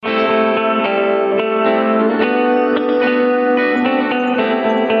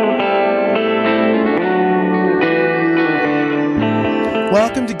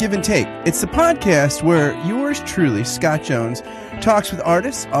Give and Take. It's the podcast where yours truly, Scott Jones, talks with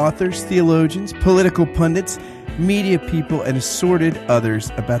artists, authors, theologians, political pundits, media people, and assorted others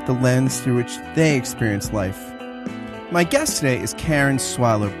about the lens through which they experience life. My guest today is Karen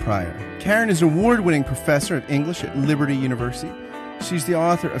Swallow Prior. Karen is an award-winning professor of English at Liberty University. She's the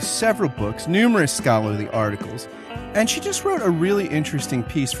author of several books, numerous scholarly articles, and she just wrote a really interesting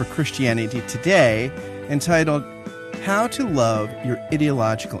piece for Christianity Today entitled How to Love Your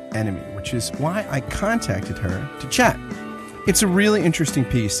Ideological Enemy, which is why I contacted her to chat. It's a really interesting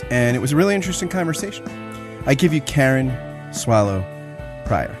piece, and it was a really interesting conversation. I give you Karen Swallow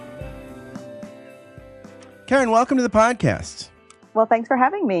Prior. Karen, welcome to the podcast. Well, thanks for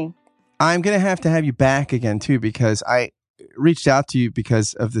having me. I'm going to have you back again, too, because I reached out to you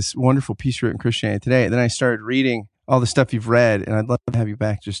because of this wonderful piece you wrote in Christianity Today. And then I started reading all the stuff you've read, and I'd love to have you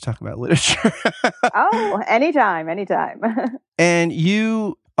back just talk about literature. Oh, anytime. And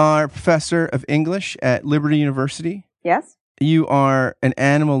you are a professor of English at Liberty University. Yes. You are an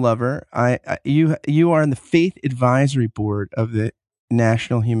animal lover. You are on the Faith Advisory Board of the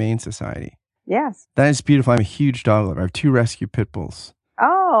National Humane Society. Yes. That is beautiful. I'm a huge dog lover. I have 2 rescue pit bulls.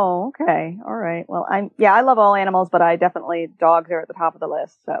 Oh, okay. All right. Well, I love all animals, but dogs are at the top of the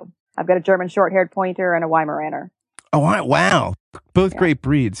list. So I've got a German short-haired pointer and a Weimaraner. Oh, wow. Both great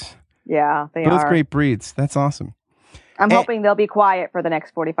breeds. Yeah, they are. Both great breeds. That's awesome. I'm hoping they'll be quiet for the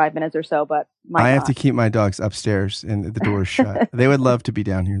next 45 minutes or so, but I have to keep my dogs upstairs and the doors shut. They would love to be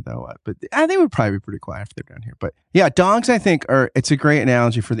down here, though. But they would probably be pretty quiet if they're down here. But yeah, dogs, I think, it's a great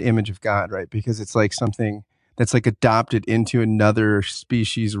analogy for the image of God, right? Because it's like something that's like adopted into another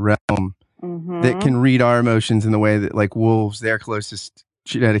species realm that can read our emotions in the way that like wolves, their closest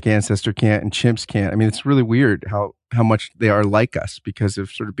genetic ancestor, can't, and chimps can't. I mean, it's really weird how much they are like us because of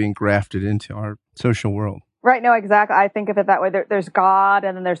sort of being grafted into our social world. Right. No, exactly. I think of it that way. There's God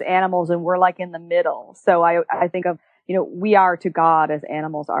and then there's animals and we're like in the middle. So I think of, we are to God as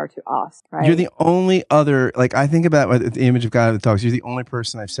animals are to us. Right. You're the only other, I think about the image of God in the dogs. You're the only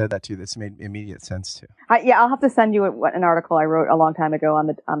person I've said that to that's made immediate sense to. I'll have to send you an article I wrote a long time ago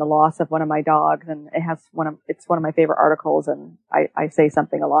on the loss of one of my dogs. And it's one of my favorite articles. And I say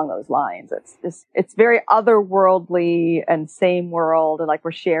something along those lines. It's very otherworldly and same world. And like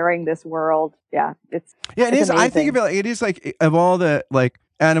we're sharing this world. Yeah. It is. Amazing. I think of it is like of all the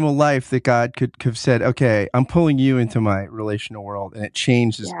animal life that God could have said, okay, I'm pulling you into my relational world, and it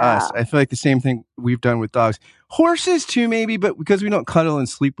changes us. I feel like the same thing we've done with dogs. Horses too, maybe, but because we don't cuddle and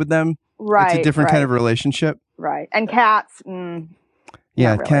sleep with them, it's a different kind of relationship. Right. And cats.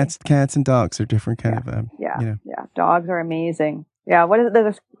 Yeah, really. Cats and dogs are different kind of. Yeah. Dogs are amazing. Yeah. What is it?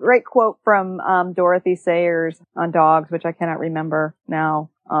 There's a great quote from Dorothy Sayers on dogs, which I cannot remember now.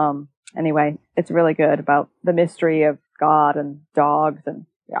 Anyway, it's really good about the mystery of God and dogs, and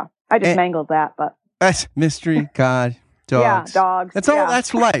I just mangled that, but that's mystery, God, dogs. Yeah, dogs. That's all.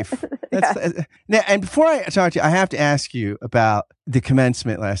 That's life. Now, and before I talk to you, I have to ask you about the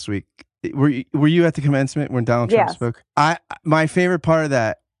commencement last week. Were you at the commencement when Donald Trump spoke? My favorite part of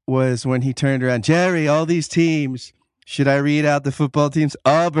that was when he turned around, Jerry, all these teams. Should I read out the football teams?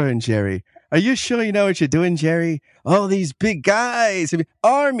 Auburn, Jerry. Are you sure you know what you're doing, Jerry? All these big guys.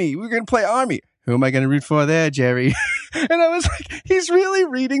 Army. We're going to play Army. Who am I going to root for there, Jerry? And I was like, he's really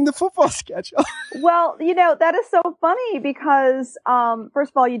reading the football schedule. Well, that is so funny because,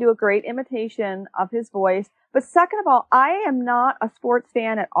 first of all, you do a great imitation of his voice. But second of all, I am not a sports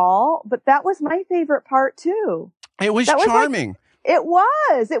fan at all, but that was my favorite part too. It was charming. It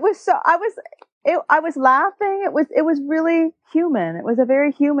was so, I was laughing. It was really human. It was a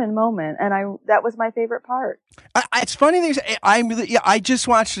very human moment, and that was my favorite part. It's funny. I just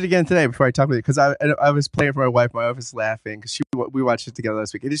watched it again today before I talked about it because I was playing for my wife. My wife was laughing because we watched it together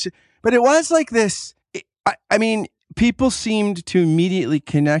last week. But it was like this. I mean, people seemed to immediately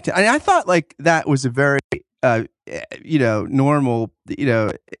connect. And I thought that was a very normal.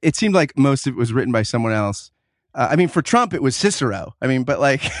 It seemed like most of it was written by someone else. For Trump, it was Cicero. But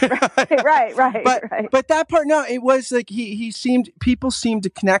right. But that part, no, it was like people seemed to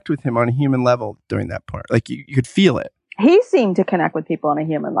connect with him on a human level during that part. Like you could feel it. He seemed to connect with people on a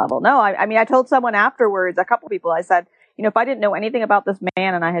human level. No, I told someone afterwards, a couple people, I said, if I didn't know anything about this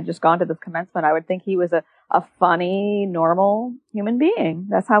man and I had just gone to this commencement, I would think he was a funny, normal human being.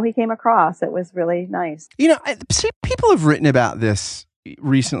 That's how he came across. It was really nice. People have written about this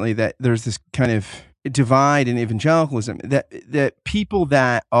recently, that there's this kind of divide in evangelicalism, that people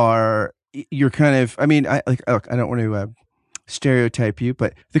that are, you're kind of, I don't want to stereotype you,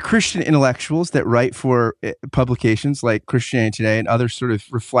 but the Christian intellectuals that write for publications like Christianity Today and other sort of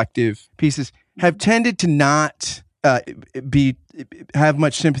reflective pieces have tended to not have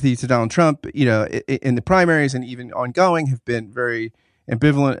much sympathy to Donald Trump, in the primaries and even ongoing, have been very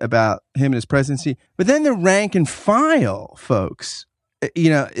ambivalent about him and his presidency. But then the rank and file folks,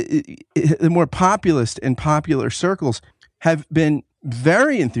 the more populist and popular circles have been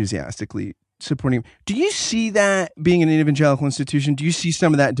very enthusiastically supporting him. Do you see that being an evangelical institution? Do you see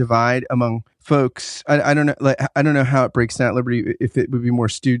some of that divide among folks? I don't know. I don't know how it breaks down at Liberty, if it would be more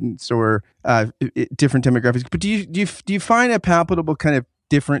students or different demographics. But do you find a palpable kind of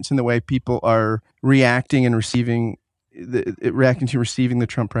difference in the way people are reacting and receiving the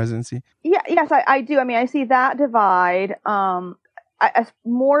Trump presidency? Yeah, yes, I do. I mean, I see that divide.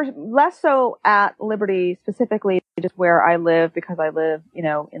 Less so at Liberty specifically, just where I live, because I live,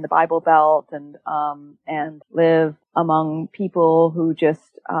 in the Bible Belt and live among people who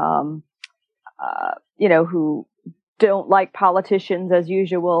just, who don't like politicians as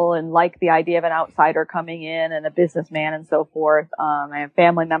usual and like the idea of an outsider coming in and a businessman and so forth. I have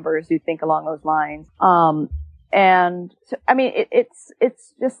family members who think along those lines. And so, I mean, it's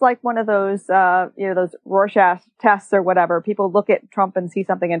just like one of those, those Rorschach tests or whatever. People look at Trump and see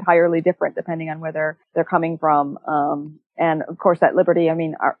something entirely different depending on where they're coming from. And of course at Liberty, I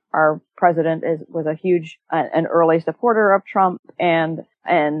mean, our president was a huge, an early supporter of Trump, and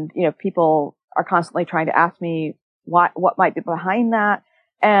people are constantly trying to ask me what might be behind that.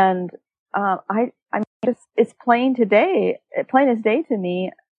 And, it's plain as day to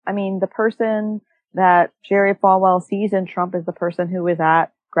me. I mean, the person that Jerry Falwell sees in Trump is the person who was at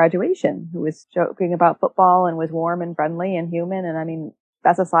graduation, who was joking about football and was warm and friendly and human. And I mean,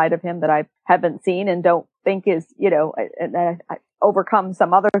 that's a side of him that I haven't seen and don't think is, I overcome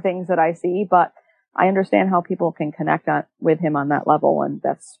some other things that I see, but I understand how people can connect with him on that level. And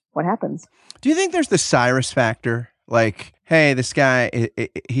that's what happens. Do you think there's the Cyrus factor? Like, hey, this guy,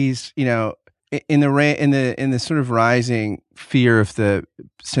 he's, in the sort of rising fear of the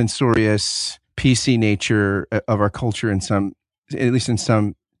censorious PC nature of our culture, at least in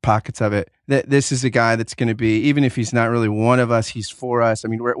some pockets of it, that this is a guy that's going to be, even if he's not really one of us, he's for us. I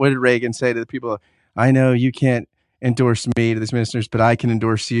mean, what did Reagan say to the people? I know you can't endorse me to these ministers, but I can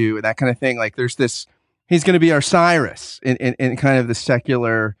endorse you, and that kind of thing. Like, there's this, he's going to be our Cyrus in kind of the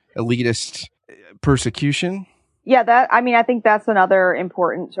secular elitist persecution. Yeah, I think that's another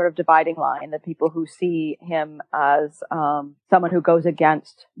important sort of dividing line, the people who see him as someone who goes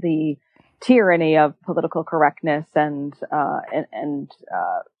against the tyranny of political correctness and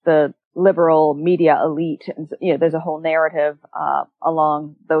the liberal media elite. And, there's a whole narrative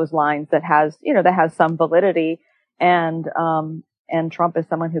along those lines that has some validity. And Trump is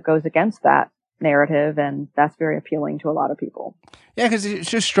someone who goes against that narrative, and that's very appealing to a lot of people. Yeah, because it's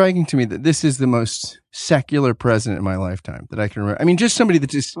just striking to me that this is the most secular president in my lifetime that I can remember. I mean, just somebody that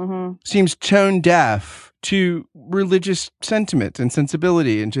just seems tone deaf to religious sentiment and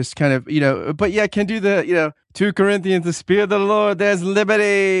sensibility, and just kind of, but yeah, can do the, 2 Corinthians, the Spirit of the Lord, there's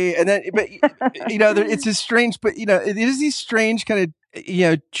liberty. And then, but, it's a strange, but, it is these strange kind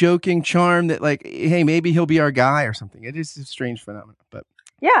of, joking charm that, like, hey, maybe he'll be our guy or something. It is a strange phenomenon, but.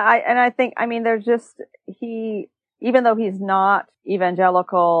 Yeah, I think, there's just, even though he's not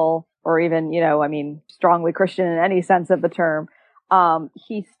evangelical or even, strongly Christian in any sense of the term,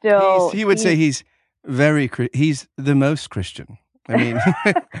 he still... He would say he's he's the most Christian. I mean,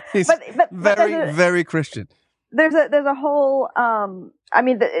 he's very Christian. There's a whole,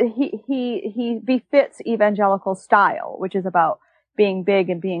 he befits evangelical style, which is about being big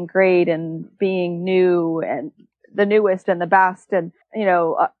and being great and being new and the newest and the best and,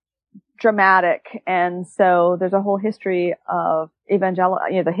 dramatic. And so there's a whole history of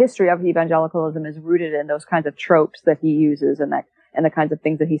the history of evangelicalism is rooted in those kinds of tropes that he uses and the kinds of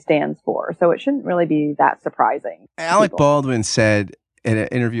things that he stands for. So it shouldn't really be that surprising. Alec Baldwin said in an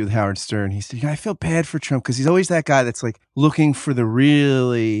interview with Howard Stern, he said, I feel bad for Trump because he's always that guy that's like looking for the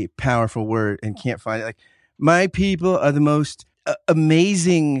really powerful word and can't find it. Like, my people are the most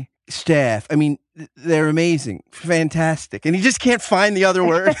amazing staff. I mean, they're amazing, fantastic, and he just can't find the other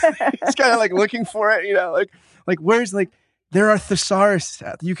word. He's kind of like looking for it, like where's, like, there are thesaurus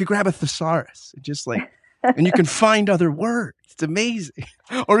out there. You could grab a thesaurus, just like, and you can find other words. It's amazing,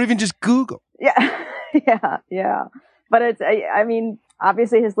 or even just Google. Yeah. But it's,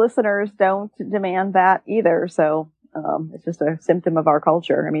 obviously his listeners don't demand that either. So it's just a symptom of our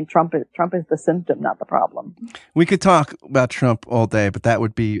culture. I mean, Trump is the symptom, not the problem. We could talk about Trump all day, but that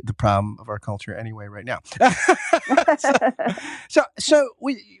would be the problem of our culture anyway right now. So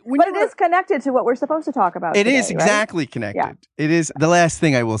it is connected to what we're supposed to talk about. It is exactly right? Connected. Yeah. It is. The last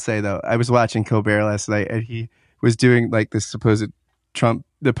thing I will say, though, I was watching Colbert last night, and he was doing like this supposed Trump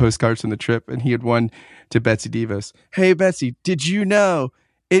the postcards from the trip, and he had one to Betsy DeVos. Hey, Betsy, did you know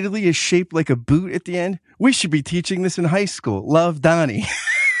Italy is shaped like a boot at the end? We should be teaching this in high school. Love, Donnie.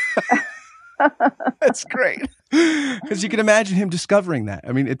 That's great. Because you can imagine him discovering that.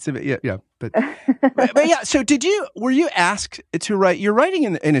 I mean, it's yeah. But yeah. So, were you asked to write? You're writing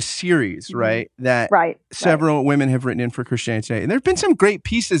in a series, right? That several women have written in for Christianity Today, and there have been some great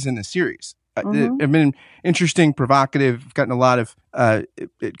pieces in the series. Have been interesting, provocative, gotten a lot of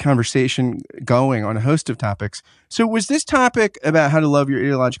conversation going on a host of topics. So was this topic about how to love your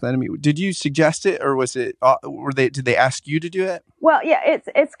ideological enemy? Did you suggest it, or was it? Did they ask you to do it? Well, yeah,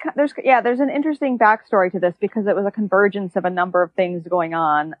 there's an interesting backstory to this because it was a convergence of a number of things going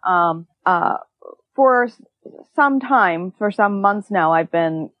on. For some months now, I've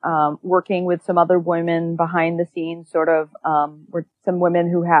been working with some other women behind the scenes, sort of, with some women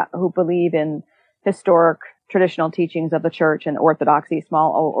who believe in historic traditional teachings of the church and orthodoxy,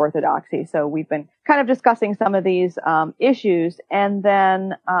 small o orthodoxy. So we've been kind of discussing some of these issues, and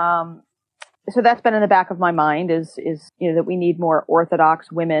then so that's been in the back of my mind is that we need more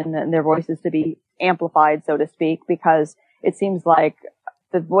Orthodox women and their voices to be amplified, so to speak, because it seems like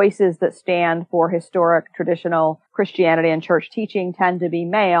the voices that stand for historic traditional Christianity and church teaching tend to be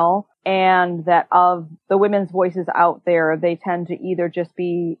male, and that of the women's voices out there, they tend to either just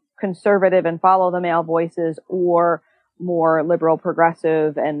be conservative and follow the male voices, or more liberal,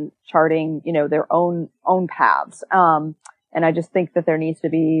 progressive, and charting, their own paths. And I just think that there needs to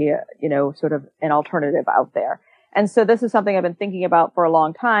be, sort of an alternative out there. And so this is something I've been thinking about for a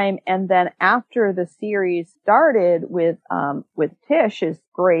long time. And then after the series started with Tish's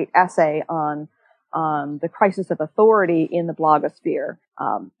great essay on the crisis of authority in the blogosphere,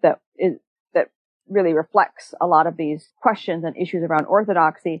 that really reflects a lot of these questions and issues around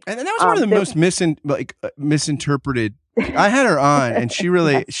orthodoxy. And that was one of the most misinterpreted. I had her on, and she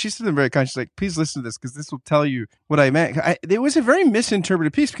said very conscious, like, please listen to this because this will tell you what I meant. It was a very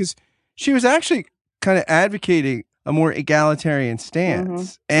misinterpreted piece because she was actually kind of advocating a more egalitarian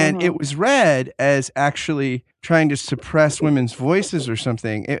stance. And it was read as actually trying to suppress women's voices or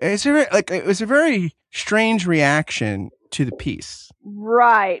something. It was a very strange reaction to the piece.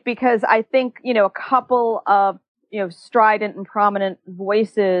 Right. Because I think, a couple of, strident and prominent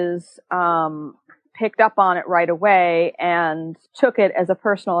voices, picked up on it right away and took it as a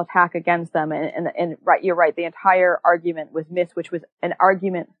personal attack against them. And right, you're right. The entire argument was missed, which was an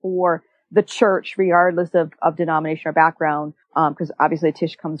argument for the church, regardless of denomination or background. Because obviously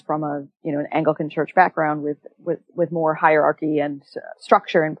Tish comes from an Anglican church background with more hierarchy and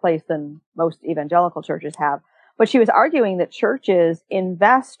structure in place than most evangelical churches have. But she was arguing that churches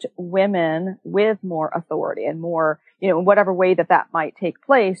invest women with more authority and more, in whatever way that might take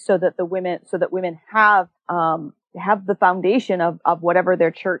place, so that women have the foundation of whatever their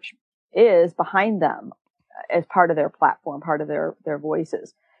church is behind them as part of their platform, part of their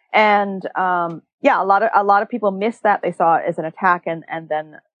voices. And, a lot of people missed that. They saw it as an attack, and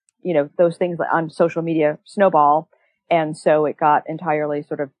then, those things on social media snowball. And so it got entirely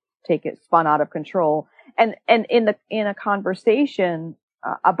sort of spun out of control. And in a conversation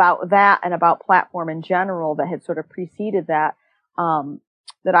about that and about platform in general that had sort of preceded that,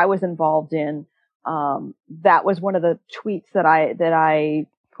 that I was involved in, that was one of the tweets that I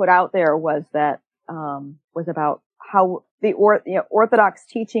put out there was about how the Orthodox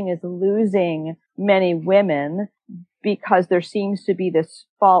teaching is losing many women because there seems to be this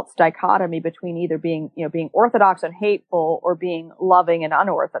false dichotomy between either being Orthodox and hateful or being loving and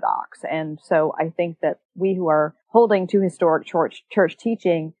unorthodox. And so I think that we who are holding to historic church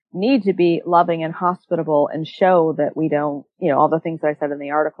teaching need to be loving and hospitable and show that we don't, all the things that I said in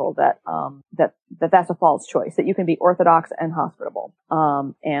the article, that's a false choice, that you can be Orthodox and hospitable.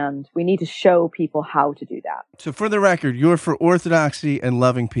 And we need to show people how to do that. So for the record, you're for orthodoxy and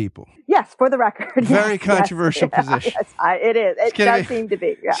loving people. Yes, for the record. Very controversial position. Yes, it is. It does seem to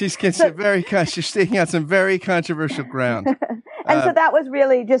be. Yeah. She's staking out some very controversial ground. And so that was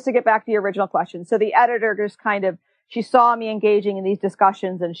really, just to get back to your original question. So the editor just she saw me engaging in these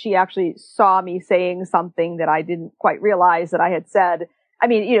discussions, and she actually saw me saying something that I didn't quite realize that I had said. I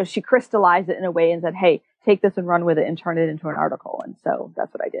mean, she crystallized it in a way and said, hey, take this and run with it and turn it into an article. And so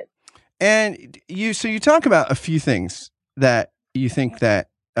that's what I did. And you talk about a few things that you think that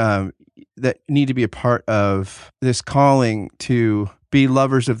need to be a part of this calling to be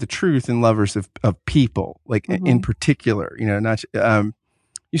lovers of the truth and lovers of people, like in particular, not,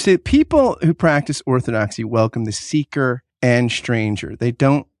 you say people who practice orthodoxy welcome the seeker and stranger. They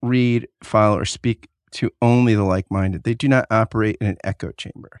don't read, follow, or speak to only the like-minded. They do not operate in an echo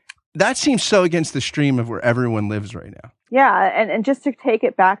chamber. that seems so against the stream of where everyone lives right now. Yeah, and just to take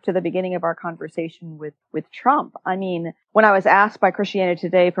it back to the beginning of our conversation with Trump, I mean, when I was asked by Christianity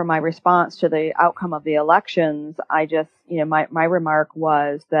Today for my response to the outcome of the elections, I just, my remark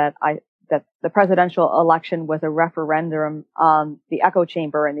was that the presidential election was a referendum on the echo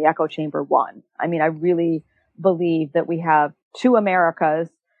chamber, and the echo chamber won. I mean, I really believe that we have two Americas,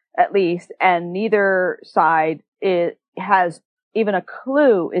 at least, and neither side has even a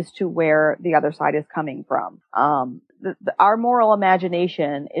clue as to where the other side is coming from. Our moral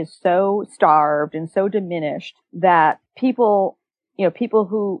imagination is so starved and so diminished that people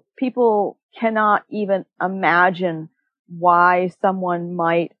cannot even imagine why someone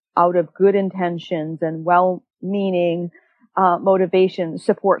might, out of good intentions and well-meaning motivation,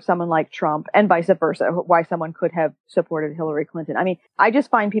 support someone like Trump, and vice versa, why someone could have supported Hillary Clinton. I mean, I just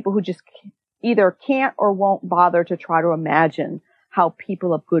find people who just either can't or won't bother to try to imagine how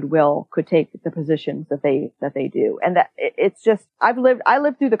people of goodwill could take the positions that they do. And that it's just, I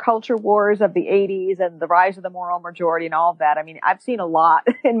lived through the culture wars of the 80s and the rise of the moral majority and all of that. I mean, I've seen a lot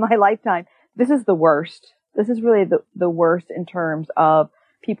in my lifetime. This is the worst. This is really the worst in terms of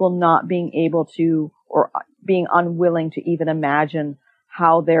people not being able to, or being unwilling to even imagine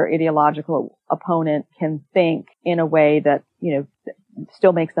how their ideological opponent can think in a way that,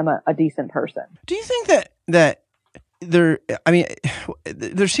 still makes them a decent person. Do you think that there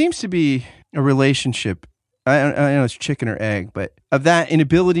seems to be a relationship, I know it's chicken or egg, but of that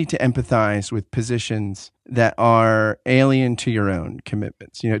inability to empathize with positions that are alien to your own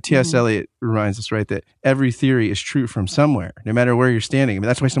commitments. T.S. Eliot reminds us, right, that every theory is true from somewhere, no matter where you're standing. I mean,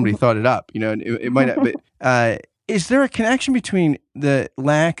 that's why somebody thought it up, and it might not, but is there a connection between the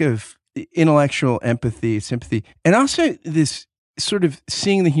lack of intellectual empathy, sympathy, and also this sort of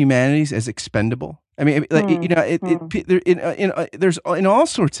seeing the humanities as expendable? I mean, there's in all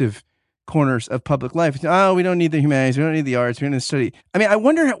sorts of corners of public life. Oh, we don't need the humanities. We don't need the arts. We don't need to study. I mean, I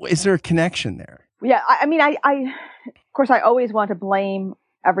wonder, is there a connection there? Yeah. I mean, I of course, I always want to blame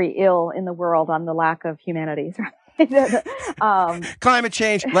every ill in the world on the lack of humanities. Climate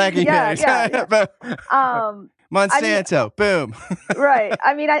change, lack of humanities. Yeah. Monsanto, boom. Right.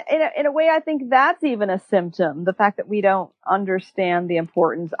 I mean, in a way, I think that's even a symptom. The fact that we don't understand the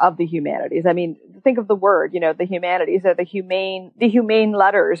importance of the humanities. I mean, think of the word, the humanities are the humane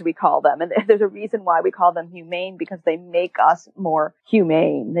letters, we call them. And there's a reason why we call them humane, because they make us more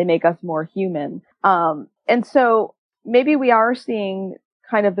humane. They make us more human. And so maybe we are seeing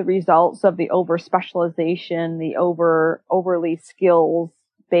kind of the results of the over specialization, the overly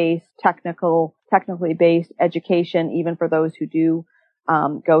skills-based, technically based education, even for those who do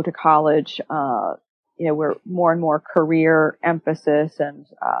go to college. We're more and more career emphasis and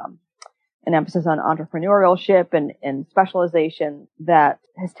an emphasis on entrepreneurship and specialization that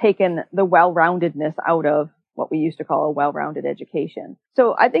has taken the well-roundedness out of what we used to call a well-rounded education.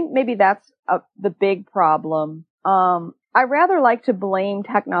 So I think maybe that's the big problem. I rather like to blame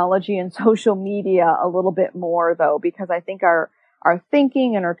technology and social media a little bit more, though, because I think our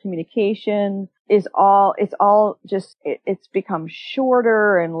thinking and our communication it's become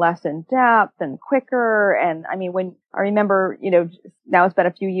shorter and less in depth and quicker. And I mean, when I remember, now it's been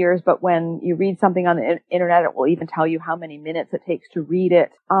a few years, but when you read something on the internet, it will even tell you how many minutes it takes to read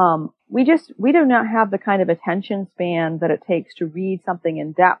it. We do not have the kind of attention span that it takes to read something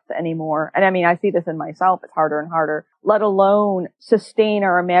in depth anymore. And I mean, I see this in myself. It's harder and harder, let alone sustain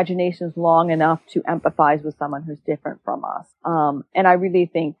our imaginations long enough to empathize with someone who's different from us. And I really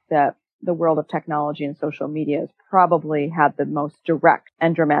think that the world of technology and social media has probably had the most direct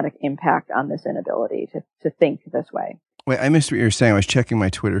and dramatic impact on this inability to think this way. Wait, I missed what you were saying. I was checking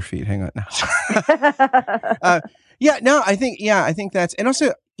my Twitter feed. Hang on now. I think that's, and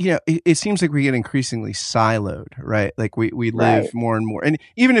also, it seems like we get increasingly siloed, right? Like we live right. more and more. And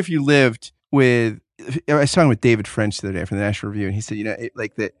even if you lived with, I was talking with David French the other day from the National Review, and he said,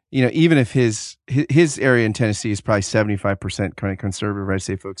 even if his area in Tennessee is probably 75% kind of conservative, right,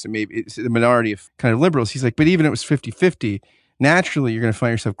 say folks, and maybe it's a minority of kind of liberals. He's like, but even if it was 50-50, naturally you're going to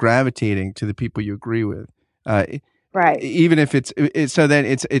find yourself gravitating to the people you agree with. Right. Even if it's so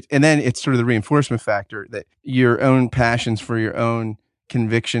then and then it's sort of the reinforcement factor that your own passions for your own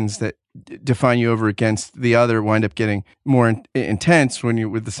convictions that define you over against the other wind up getting more intense when you're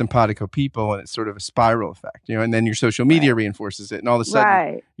with the simpatico people, and it's sort of a spiral effect, and then your social media reinforces it, and all of a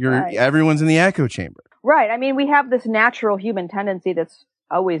sudden everyone's in the echo chamber. Right. I mean, we have this natural human tendency that's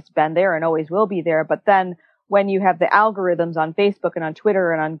always been there and always will be there, but then when you have the algorithms on Facebook and on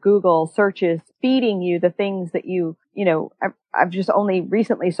Twitter and on Google searches feeding you the things that I've just only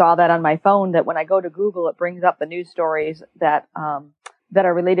recently saw that on my phone, that when I go to Google, it brings up the news stories that that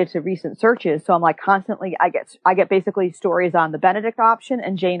are related to recent searches. So I'm like constantly, I get basically stories on the Benedict option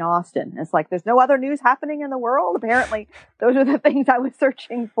and Jane Austen. It's like, there's no other news happening in the world. Apparently those are the things I was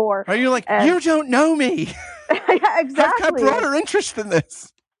searching for. Are you like, you don't know me? Yeah, exactly. I've got broader interest in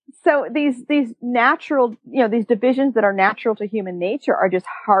this. So these natural, these divisions that are natural to human nature are just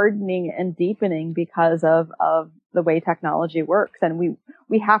hardening and deepening because of the way technology works. And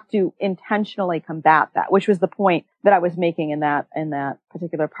we have to intentionally combat that, which was the point that I was making in that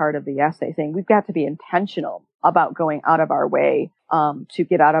particular part of the essay, saying we've got to be intentional about going out of our way, to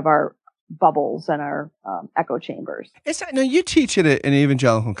get out of our bubbles and our, echo chambers. Now you teach at an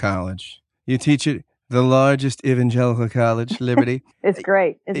evangelical college. You teach at the largest evangelical college, Liberty. It's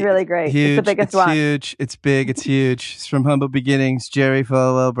great. It's really great. Huge. It's the biggest one. It's huge. It's big. It's huge. It's from humble beginnings. Jerry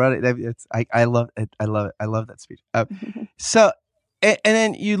Falwell brought it. I love it. I love it. I love that speech. So, and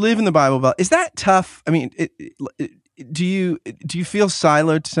then you live in the Bible Belt. Is that tough? I mean, do you feel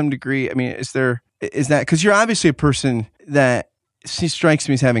siloed to some degree? I mean, is that because you're obviously a person that strikes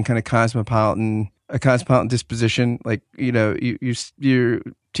me as having kind of a cosmopolitan disposition. Like, you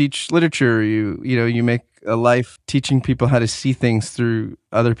teach literature, you make a life teaching people how to see things through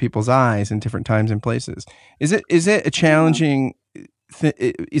other people's eyes in different times and places. Is it a challenging?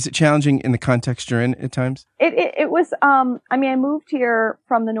 Is it challenging in the context you're in at times? It was. I moved here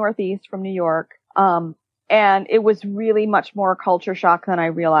from the Northeast, from New York, and it was really much more culture shock than I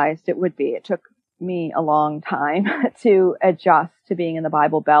realized it would be. It took me a long time to adjust to being in the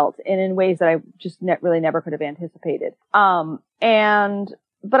Bible Belt, and in ways that I just really never could have anticipated.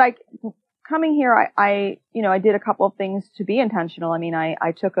 But coming here, I did a couple of things to be intentional. I mean,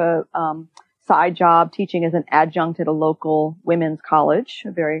 I took a, side job teaching as an adjunct at a local women's college,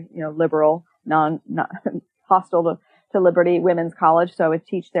 a very, liberal, not hostile to liberty women's college. So I would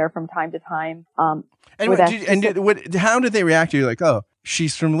teach there from time to time. How did they react to you? Like, oh,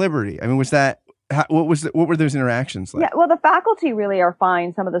 she's from Liberty. I mean, what were those interactions like? Yeah, well, the faculty really are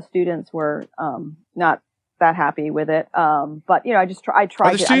fine. Some of the students were, not that happy with it. But I tried.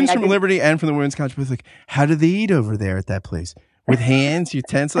 Are the students from Liberty and from the women's college both like, how do they eat over there at that place? With hands,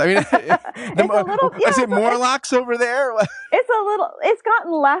 utensils? I mean, is it Morlocks over there? It's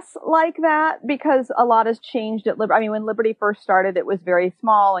gotten less like that because a lot has changed at Liberty. I mean, when Liberty first started, it was very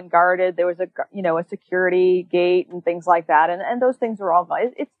small and guarded. There was a security gate and things like that. And those things were all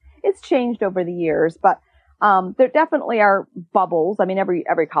gone. It's changed over the years, but, there definitely are bubbles. I mean,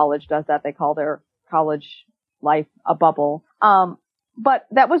 every college does that. They call their college life a bubble. But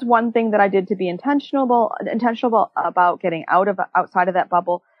that was one thing that I did to be intentional about getting outside of that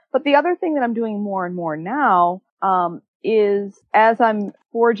bubble. But the other thing that I'm doing more and more now, is as I'm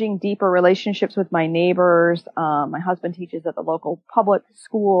forging deeper relationships with my neighbors, my husband teaches at the local public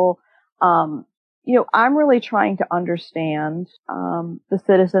school. I'm really trying to understand, the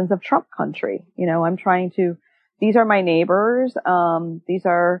citizens of Trump country. These are my neighbors. These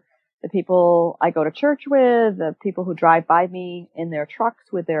are the people I go to church with, the people who drive by me in their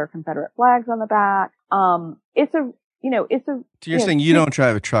trucks with their Confederate flags on the back. So you're saying you don't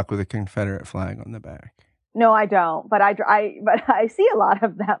drive a truck with a Confederate flag on the back? No, I don't, but I see a lot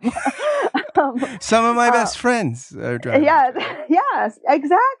of them. Some of my best friends are driving. Yeah, yes,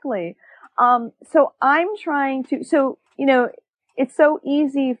 exactly. So I'm trying to, it's so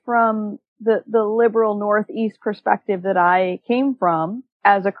easy from the liberal Northeast perspective that I came from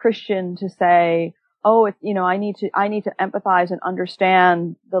as a Christian to say, oh, I need to empathize and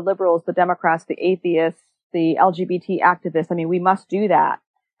understand the liberals, the Democrats, the atheists, the LGBT activists. I mean, we must do that,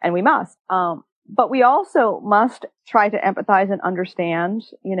 and we must. But we also must try to empathize and understand,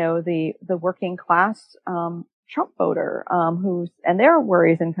 the working class, Trump voter, and their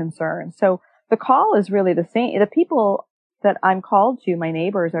worries and concerns. So the call is really the same. The people that I'm called to, my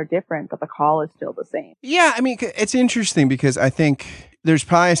neighbors, are different, but the call is still the same. Yeah. I mean, it's interesting because I think there's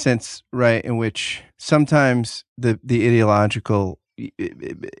probably a sense, right, in which sometimes the ideological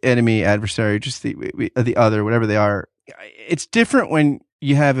enemy, adversary, just the other, whatever they are, it's different when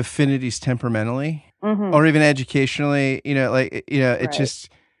you have affinities temperamentally, mm-hmm. or even educationally. Right. Just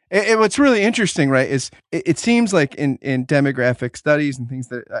what's really interesting, right, is it seems like in demographic studies and things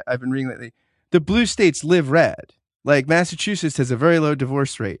that I've been reading lately, the blue states live red. Like Massachusetts has a very low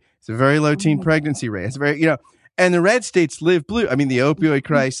divorce rate. It's a very low teen pregnancy rate. It's very, and the red states live blue. I mean, the opioid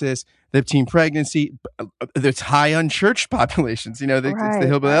crisis, the teen pregnancy, there's high unchurched populations, it's the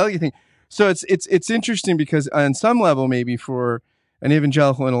hillbilly thing. So it's interesting because on some level, maybe for an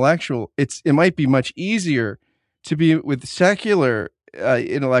evangelical intellectual, it might be much easier to be with secular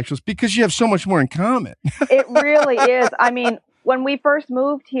intellectuals because you have so much more in common. It really is. I mean, when we first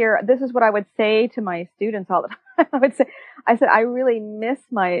moved here, this is what I would say to my students all the time. I said, I really miss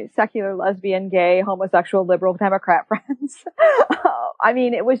my secular, lesbian, gay, homosexual, liberal, Democrat friends. I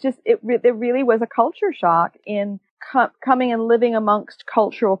mean, it was just, it really was a culture shock in coming and living amongst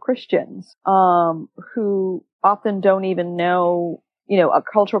cultural Christians, who often don't even know, a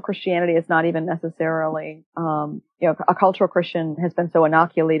cultural Christianity is not even necessarily, a cultural Christian has been so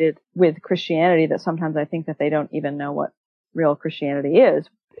inoculated with Christianity that sometimes I think that they don't even know what real Christianity is.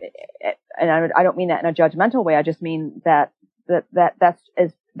 And I don't mean that in a judgmental way. I just mean that's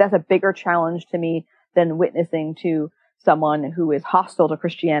a bigger challenge to me than witnessing to someone who is hostile to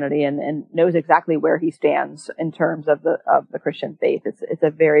Christianity and knows exactly where he stands in terms of the Christian faith. It's a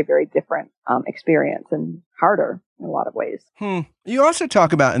very, very different experience and harder in a lot of ways. You also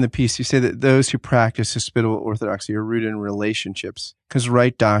talk about in the piece, you say that those who practice hospitable orthodoxy are rooted in relationships because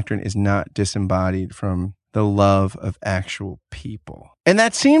right doctrine is not disembodied from the love of actual people. And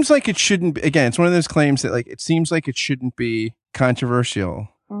that seems like it shouldn't be, again, it's one of those claims that it seems like it shouldn't be controversial.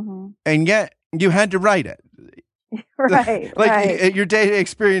 Mm-hmm. And yet you had to write it. Right. Right. Your day-to-day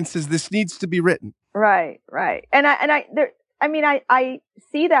experience says this needs to be written. Right. And I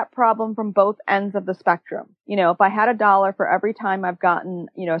see that problem from both ends of the spectrum. If I had $1 for every time I've gotten,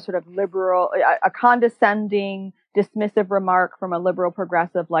 sort of liberal, a condescending, dismissive remark from a liberal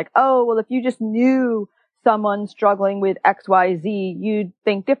progressive, like, oh, well, if you just knew someone struggling with XYZ, you'd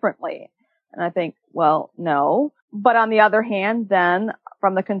think differently. And I think, well, no. But on the other hand, then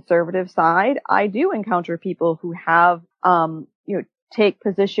from the conservative side, I do encounter people who have, take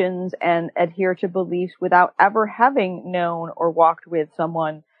positions and adhere to beliefs without ever having known or walked with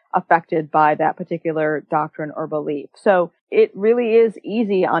someone affected by that particular doctrine or belief. So it really is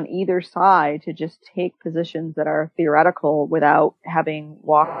easy on either side to just take positions that are theoretical without having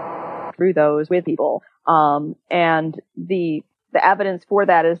walked through those with people. And the evidence for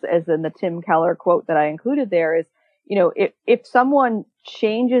that is, as in the Tim Keller quote that I included there, is, if someone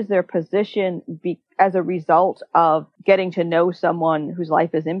changes their position as a result of getting to know someone whose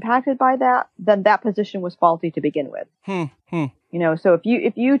life is impacted by that, then that position was faulty to begin with. So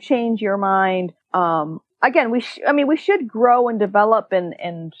if you change your mind, again, we should grow and develop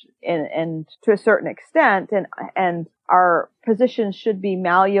and to a certain extent, and our positions should be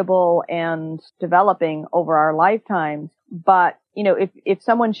malleable and developing over our lifetimes. But, if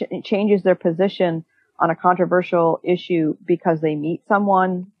someone changes their position on a controversial issue because they meet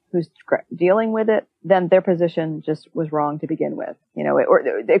someone who's dealing with it, then their position just was wrong to begin with. Or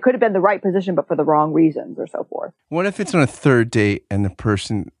it could have been the right position, but for the wrong reasons or so forth. What if it's on a third date and the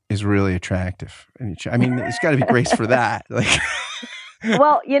person is really attractive? There's got to be grace for that.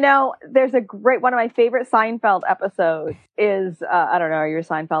 Well, there's a great, one of my favorite Seinfeld episodes is, I don't know, are you a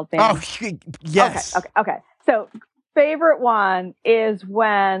Seinfeld fan? Oh, yes. Okay. So favorite one is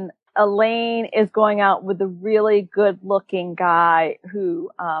when Elaine is going out with a really good looking guy who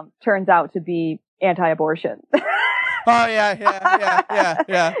turns out to be anti-abortion. Oh yeah.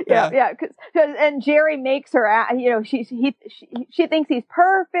 And Jerry makes her, she thinks he's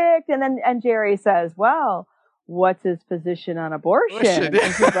perfect, and Jerry says, "Well, what's his position on abortion?"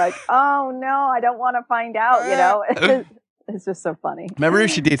 And she's like, "Oh no, I don't want to find out." It's just so funny. Remember,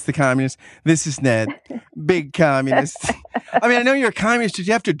 she dates the communist. This is Ned, big communist. I know you're a communist. Did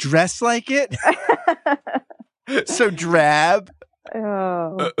you have to dress like it? So drab.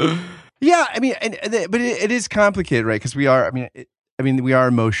 Oh. Yeah, but it is complicated, right? Because we are. We are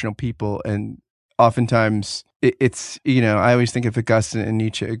emotional people, and oftentimes it's. I always think if Augustine and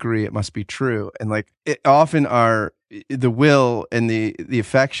Nietzsche agree, it must be true, and it often are. The will and the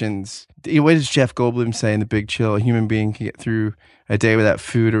affections. What does Jeff Goldblum say in The Big Chill? A human being can get through a day without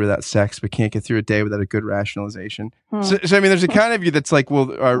food or without sex, but can't get through a day without a good rationalization. So there's a kind of view that's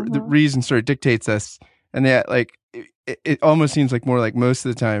the reason sort of dictates us, and that it almost seems like more like most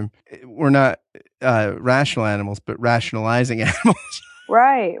of the time we're not rational animals, but rationalizing animals.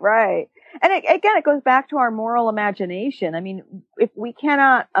 Right. And again, it goes back to our moral imagination. If we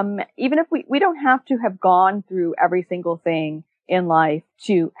cannot, even if we don't have to have gone through every single thing in life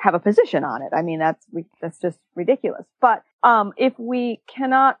to have a position on it. That's just ridiculous. But, if we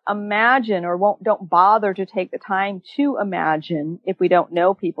cannot imagine or don't bother to take the time to imagine, if we don't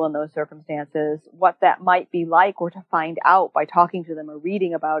know people in those circumstances, what that might be like, or to find out by talking to them or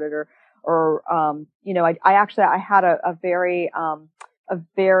reading about it, I had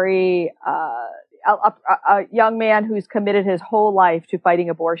a young man who's committed his whole life to fighting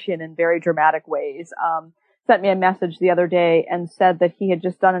abortion in very dramatic ways. sent me a message the other day and said that he had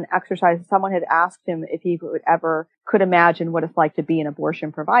just done an exercise. Someone had asked him if he could imagine what it's like to be an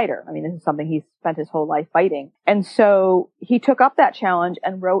abortion provider. I mean, this is something he's spent his whole life fighting. And so he took up that challenge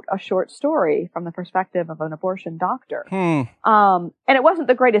and wrote a short story from the perspective of an abortion doctor. And it wasn't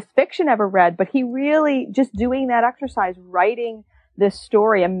the greatest fiction ever read, but he really just doing that exercise, writing this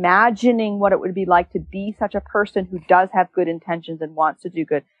story, imagining what it would be like to be such a person who does have good intentions and wants to do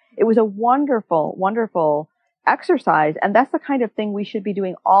good. It was a wonderful, wonderful exercise. And that's the kind of thing we should be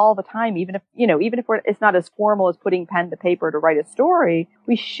doing all the time. Even if it's not as formal as putting pen to paper to write a story,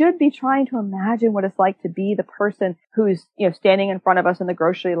 we should be trying to imagine what it's like to be the person who's, standing in front of us in the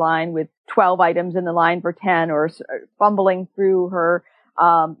grocery line with 12 items in the line for 10, or fumbling through her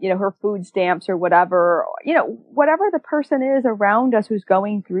her food stamps or whatever, whatever the person is around us who's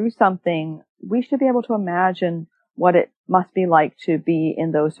going through something, we should be able to imagine what it must be like to be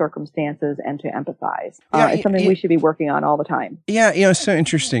in those circumstances and to empathize. It's something we should be working on all the time. Yeah. It's so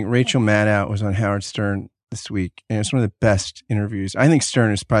interesting. Rachel Maddow was on Howard Stern this week, and it's one of the best interviews. I think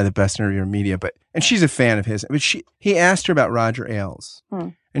Stern is probably the best interviewer in media, and she's a fan of his. But he asked her about Roger Ailes,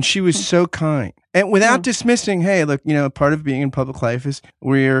 and she was so kind, and without dismissing. Hey, look, part of being in public life is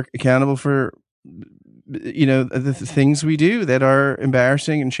we're accountable for, the things we do that are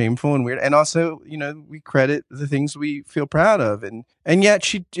embarrassing and shameful and weird, and also, we credit the things we feel proud of, and yet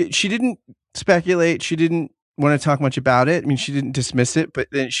she didn't speculate. She didn't want to talk much about it. I mean, she didn't dismiss it, but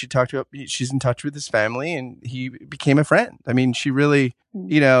then she talked about she's in touch with his family and he became a friend. I mean, she really,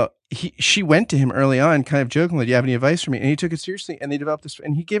 she went to him early on, kind of jokingly, do you have any advice for me? And he took it seriously, and they developed this,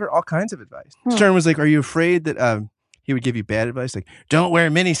 and he gave her all kinds of advice. Stern was like, are you afraid that he would give you bad advice? Like, don't wear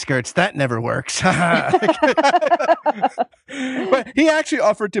mini skirts. That never works. But he actually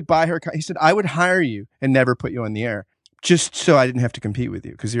offered to buy her. He said, I would hire you and never put you on the air just so I didn't have to compete with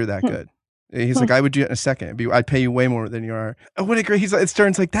you because you're that good. He's like, I would do it in a second. I'd pay you way more than you are. Oh, what a great,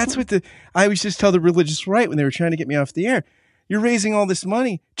 Stern's like, that's what I always just tell the religious right when they were trying to get me off the air. You're raising all this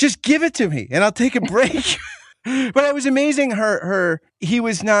money. Just give it to me and I'll take a break. But it was amazing. He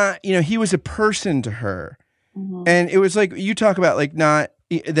was not, he was a person to her. Mm-hmm. And it was like, you talk about like not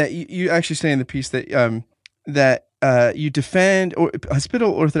that you actually say in the piece that, you defend, or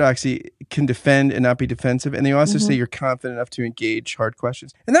hospitable orthodoxy can defend and not be defensive. And they also say you're confident enough to engage hard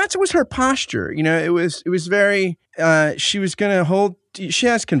questions. And that was her posture. It was very, she was going to hold, she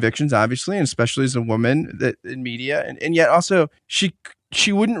has convictions, obviously, and especially as a woman that in media. And yet also she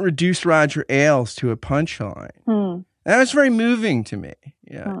wouldn't reduce Roger Ailes to a punchline. That was very moving to me.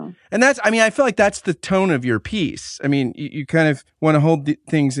 Yeah. And I feel like that's the tone of your piece. I mean, you kind of want to hold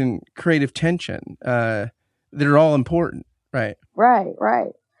things in creative tension, that are all important, right?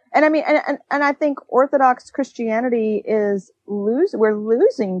 Right. And I mean, and I think Orthodox Christianity we're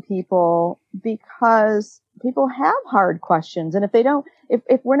losing people because people have hard questions. And if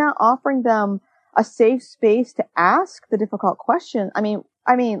we're not offering them a safe space to ask the difficult question, I mean,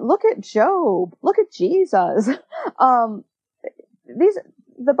 look at Job, look at Jesus.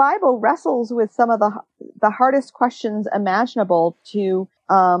 The Bible wrestles with some of the hardest questions imaginable to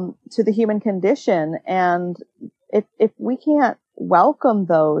the human condition. And if we can't welcome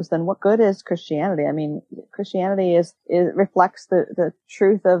those, then what good is Christianity? I mean, Christianity reflects the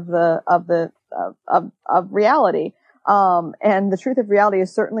truth of reality. And the truth of reality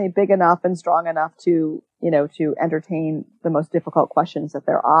is certainly big enough and strong enough to entertain the most difficult questions that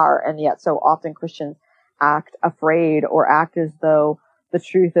there are. And yet so often Christians act afraid or act as though the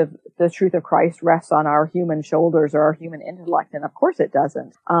truth of Christ rests on our human shoulders or our human intellect. And of course it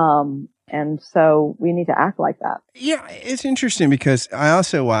doesn't. And so we need to act like that. Yeah. It's interesting because I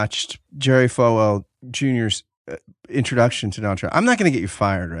also watched Jerry Falwell Jr.'s introduction to Donald Trump. I'm not going to get you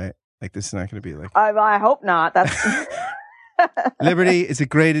fired, right? Like this is not going to be like, I hope not. That's Liberty is a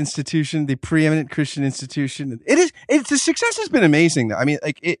great institution, the preeminent Christian institution. It is. The success has been amazing, though. I mean,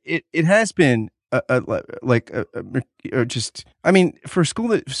 like it has been for a school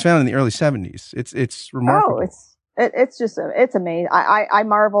that was founded in the early 70s, it's remarkable. It's amazing. I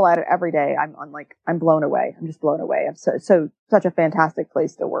marvel at it every day. I'm blown away. I'm just blown away. I'm such a fantastic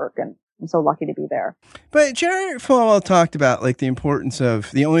place to work, and I'm so lucky to be there. But Jerry Falwell talked about like the importance of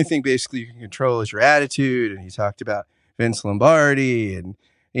the only thing basically you can control is your attitude, and he talked about Vince Lombardi, and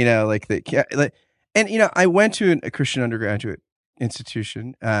I went to a Christian undergraduate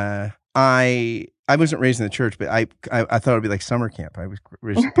institution. I wasn't raised in the church, but I thought it would be like summer camp. I was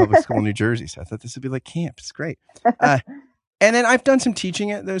raised in public school in New Jersey, so I thought this would be like camp. It's great. And then I've done some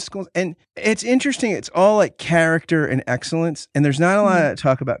teaching at those schools, and it's interesting. It's all like character and excellence, and there's not a lot of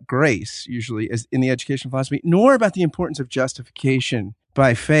talk about grace usually as in the education philosophy, nor about the importance of justification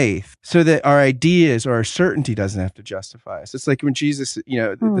by faith so that our ideas or our certainty doesn't have to justify us. It's like when Jesus,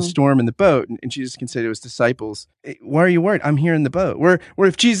 the storm in the boat, and Jesus can say to his disciples, why are you worried? I'm here in the boat. Where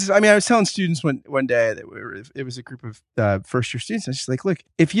if Jesus, I was telling students one day that it was a group of first year students. I was just like, look,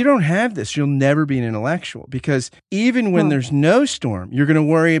 if you don't have this, you'll never be an intellectual, because even when there's no storm, you're going to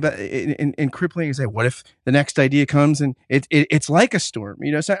worry about in crippling and say, what if the next idea comes and it's like a storm,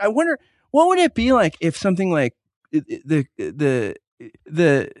 So I wonder, what would it be like if something like the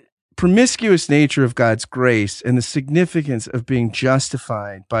promiscuous nature of God's grace and the significance of being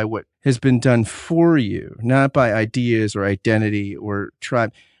justified by what has been done for you, not by ideas or identity or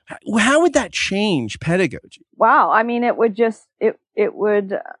tribe. How would that change pedagogy? Wow. It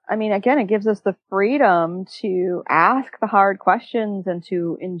would again, it gives us the freedom to ask the hard questions and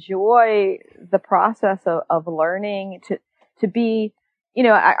to enjoy the process of learning, to be,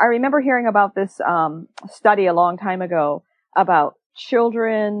 I remember hearing about this study a long time ago about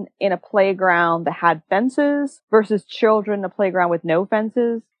children in a playground that had fences versus children in a playground with no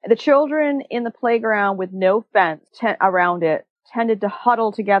fences. The children in the playground with no fence around it tended to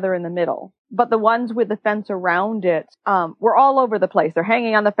huddle together in the middle. But the ones with the fence around it were all over the place. They're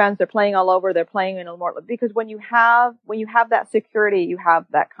hanging on the fence. They're playing all over. They're playing in a more, because when you have that security, you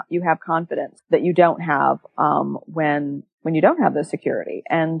have confidence that you don't have when you don't have the security.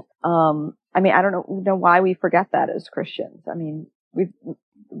 And I don't know why we forget that as Christians.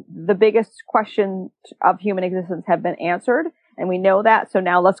 The biggest questions of human existence have been answered, and we know that. So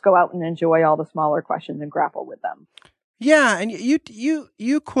now let's go out and enjoy all the smaller questions and grapple with them. Yeah, and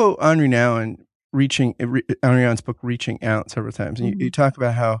you quote Henri Nouwen Henri Nouwen's book Reaching Out several times, and you talk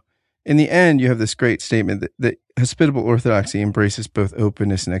about how in the end you have this great statement that hospitable orthodoxy embraces both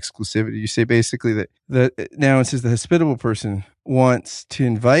openness and exclusivity. You say basically that Nouwen says the hospitable person wants to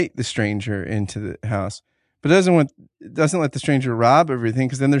invite the stranger into the house, but doesn't let the stranger rob everything,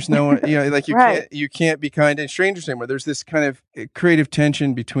 because then there's no one, right. you can't be kind to strangers anymore. There's this kind of creative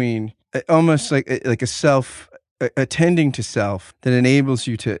tension between almost like a self attending to self that enables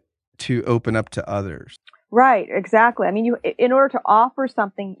you to open up to others. Right, exactly. In order to offer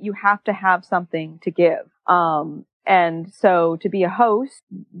something, you have to have something to give. And so to be a host,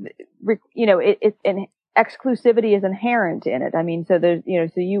 exclusivity is inherent in it. So there's,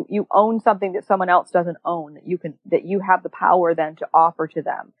 so you own something that someone else doesn't own, that you have the power then to offer to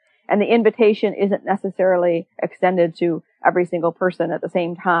them. And the invitation isn't necessarily extended to every single person at the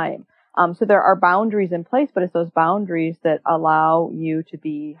same time. So there are boundaries in place, but it's those boundaries that allow you to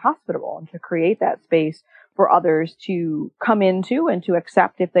be hospitable and to create that space for others to come into and to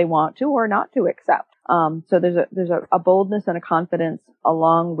accept if they want to or not to accept. So there's a boldness and a confidence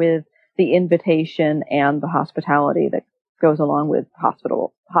along with the invitation and the hospitality that goes along with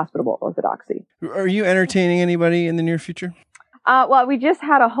hospitable orthodoxy. Are you entertaining anybody in the near future? Well, we just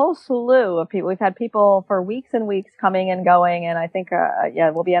had a whole slew of people. We've had people for weeks and weeks coming and going, and I think,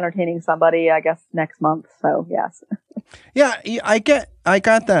 we'll be entertaining somebody, I guess, next month. So, yes. Yeah, I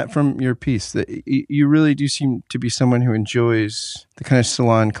got that from your piece, that you really do seem to be someone who enjoys the kind of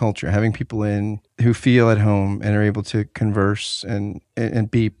salon culture, having people in who feel at home and are able to converse and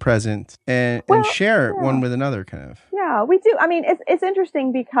be present and share one with another, kind of. Yeah, we do. It's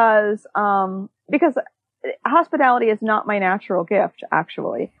interesting because hospitality is not my natural gift,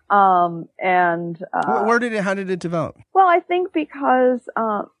 actually. How did it develop? Well, I think because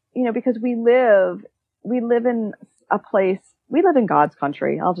we live in a place, we live in God's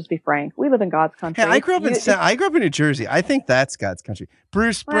country. I'll just be frank. We live in God's country. Hey, I grew up in New Jersey. I think that's God's country.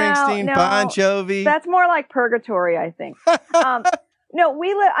 Bruce Springsteen, no, Bon Jovi. That's more like purgatory, I think. No,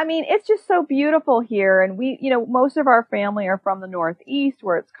 we live, it's just so beautiful here. And we, most of our family are from the Northeast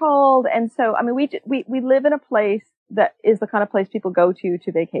where it's cold. And so, we live in a place that is the kind of place people go to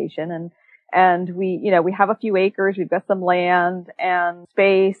vacation. And we, we have a few acres. We've got some land and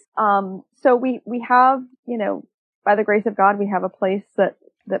space. So we have, by the grace of God, we have a place that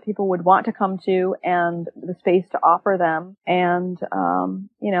people would want to come to and the space to offer them. And,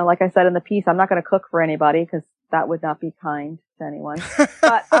 like I said in the piece, I'm not going to cook for anybody because that would not be kind to anyone.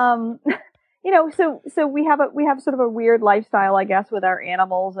 But, so we have sort of a weird lifestyle, I guess, with our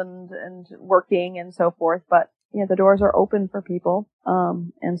animals and working and so forth. But, the doors are open for people.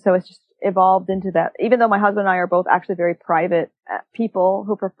 And so it's just evolved into that. Even though my husband and I are both actually very private people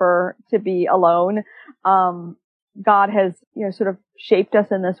who prefer to be alone, God has, sort of shaped us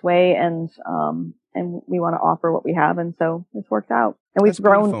in this way, and we want to offer what we have, and so it's worked out, and we've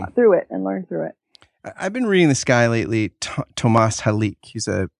grown through it and learned through it. I've been reading this guy lately, Tomáš Halík. He's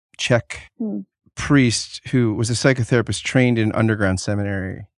a Czech priest who was a psychotherapist trained in underground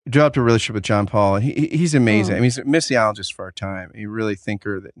seminary developed a relationship with John Paul. He's amazing. I mean, he's a missiologist for our time. He's really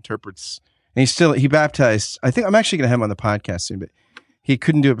thinker that interprets. And he baptized. I think I'm actually going to have him on the podcast soon, but he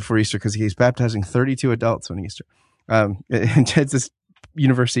couldn't do it before Easter because he's baptizing 32 adults on Easter. And it's this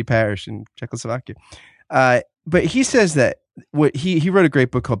university parish in Czechoslovakia. But he says that he wrote a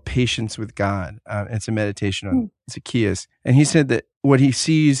great book called Patience with God. It's a meditation on Zacchaeus. And he said that what he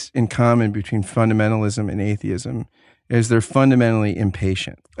sees in common between fundamentalism and atheism is they're fundamentally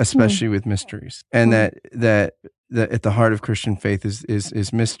impatient, especially with mysteries. And that at the heart of Christian faith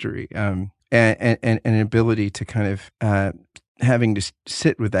is mystery, and an ability to kind of having to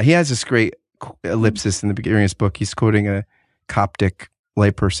sit with that. He has this great ellipsis in the beginning of his book. He's quoting a Coptic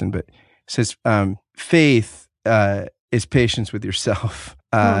layperson, but says, faith is patience with yourself.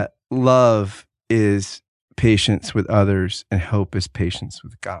 Love is patience with others, and hope is patience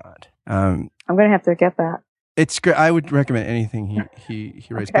with God. I'm going to have to get that. It's great. I would recommend anything he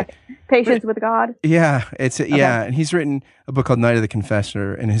writes. Okay. Patience with God. Yeah, and he's written a book called Night of the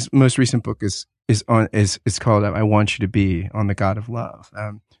Confessor, and his most recent book is called I Want You to Be, on the God of Love.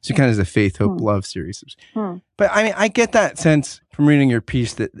 So kind of a faith, hope, love series. But I mean, I get that sense from reading your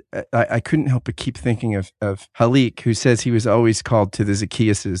piece that I couldn't help but keep thinking of Halik, who says he was always called to the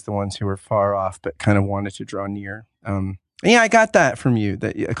Zacchaeuses, the ones who were far off but kind of wanted to draw near. Yeah, I got that from you,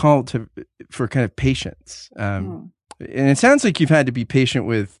 that a call for kind of patience. And it sounds like you've had to be patient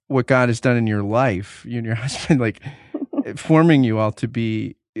with what God has done in your life. You and your husband, like forming you all to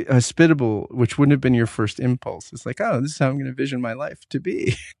be hospitable, which wouldn't have been your first impulse. It's like, oh, this is how I'm going to vision my life to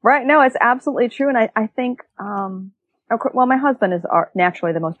be. Right. No, it's absolutely true. And I think, well, my husband is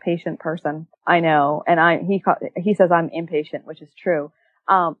naturally the most patient person I know. And he says I'm impatient, which is true.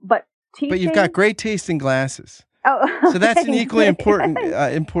 But you've got great taste in glasses. Oh, so that's an equally important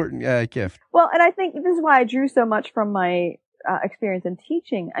gift. Well, and I think this is why I drew so much from my experience in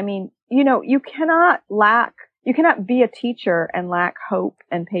teaching. I mean, you cannot be a teacher and lack hope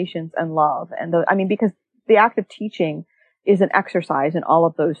and patience and love. And because the act of teaching is an exercise in all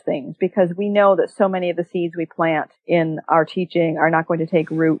of those things, because we know that so many of the seeds we plant in our teaching are not going to take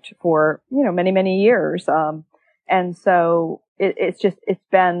root for, many, many years. And so it's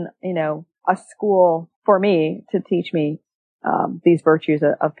been, a school for me to teach me these virtues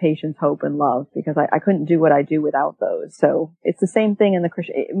of patience, hope, and love, because I couldn't do what I do without those. So it's the same thing in the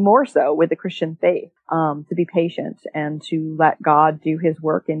Christian, more so with the Christian faith, to be patient and to let God do his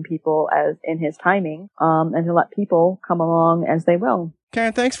work in people as in his timing, and to let people come along as they will.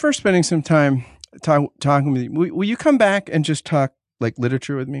 Karen, thanks for spending some time talking with me. Will you come back and just talk like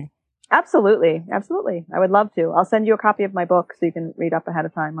literature with me? Absolutely. Absolutely. I would love to. I'll send you a copy of my book so you can read up ahead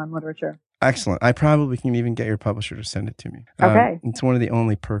of time on literature. Excellent. I probably can even get your publisher to send it to me. Okay. It's one of the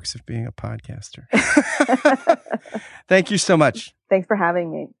only perks of being a podcaster. Thank you so much. Thanks for having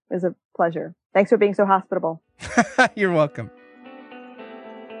me. It was a pleasure. Thanks for being so hospitable. You're welcome.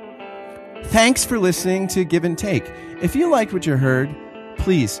 Thanks for listening to Give and Take. If you liked what you heard,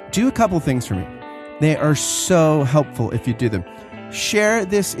 please do a couple things for me. They are so helpful if you do them. Share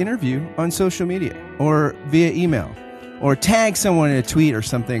this interview on social media or via email, or tag someone in a tweet or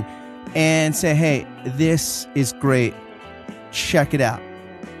something and say, hey, this is great. Check it out.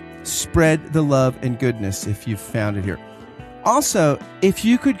 Spread the love and goodness if you've found it here. Also, if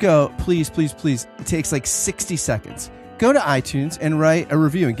you could go, please, it takes like 60 seconds. Go to iTunes and write a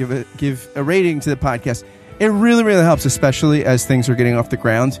review and give a rating to the podcast. It really, really helps, especially as things are getting off the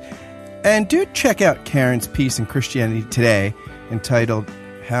ground. And do check out Karen's piece in Christianity Today entitled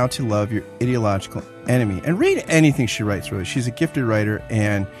How to Love Your Ideological Enemy. And read anything she writes, really. She's a gifted writer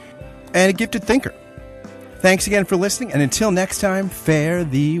and a gifted thinker. Thanks again for listening, and until next time, fare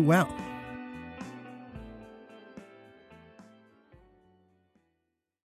thee well.